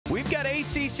got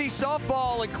ACC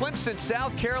softball in Clemson,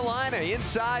 South Carolina,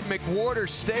 inside McWhorter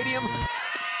Stadium.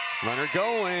 Runner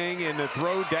going, and the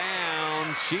throw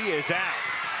down. She is out.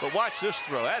 But watch this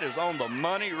throw. That is on the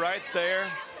money right there.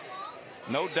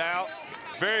 No doubt.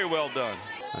 Very well done.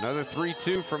 Another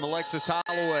 3-2 from Alexis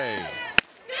Holloway.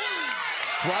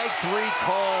 Strike three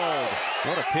called.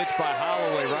 What a pitch by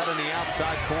Holloway right on the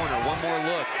outside corner. One more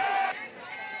look.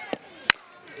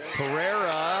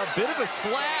 Pereira, bit of a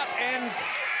slap, and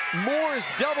Moore is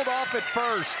doubled off at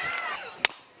first.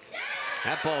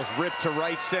 That ball's ripped to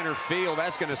right center field.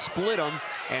 That's going to split them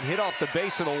and hit off the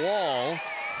base of the wall.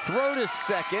 Throw to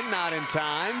second, not in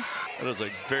time. That is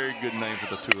a very good name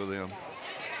for the two of them.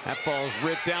 That ball's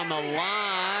ripped down the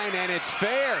line, and it's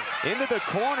fair. Into the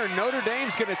corner, Notre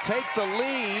Dame's going to take the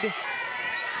lead.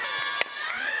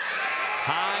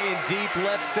 High and deep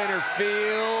left center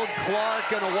field. Clark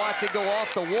going to watch it go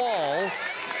off the wall.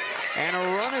 And a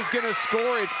run is going to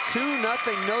score. It's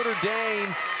 2-0 Notre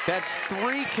Dame. That's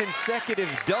 3 consecutive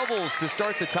doubles to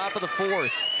start the top of the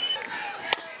fourth.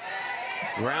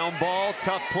 Ground ball,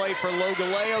 tough play for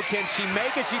Logaleo. Can she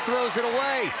make it? She throws it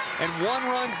away. And 1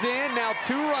 run's in, now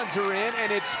 2 runs are in,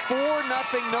 and it's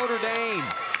 4-0 Notre Dame.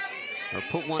 Or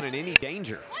put one in any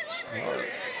danger.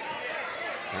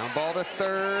 Ground ball to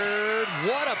third.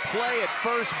 What a play at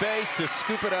first base to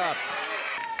scoop it up.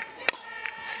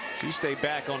 She stayed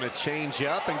back on a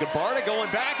changeup, and Gabarta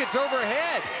going back. It's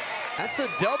overhead. That's a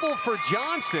double for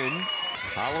Johnson.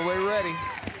 Holloway ready.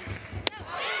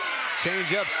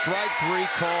 Changeup, strike three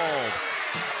called.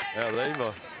 Yeah,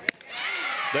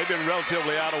 they've been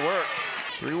relatively out of work.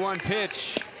 3-1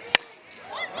 pitch.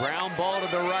 Ground ball to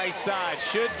the right side.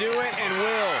 Should do it and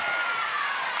will.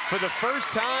 For the first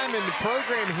time in the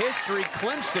program history,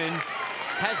 Clemson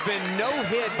has been no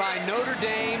hit by Notre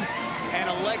Dame and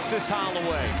Alexis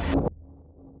Holloway.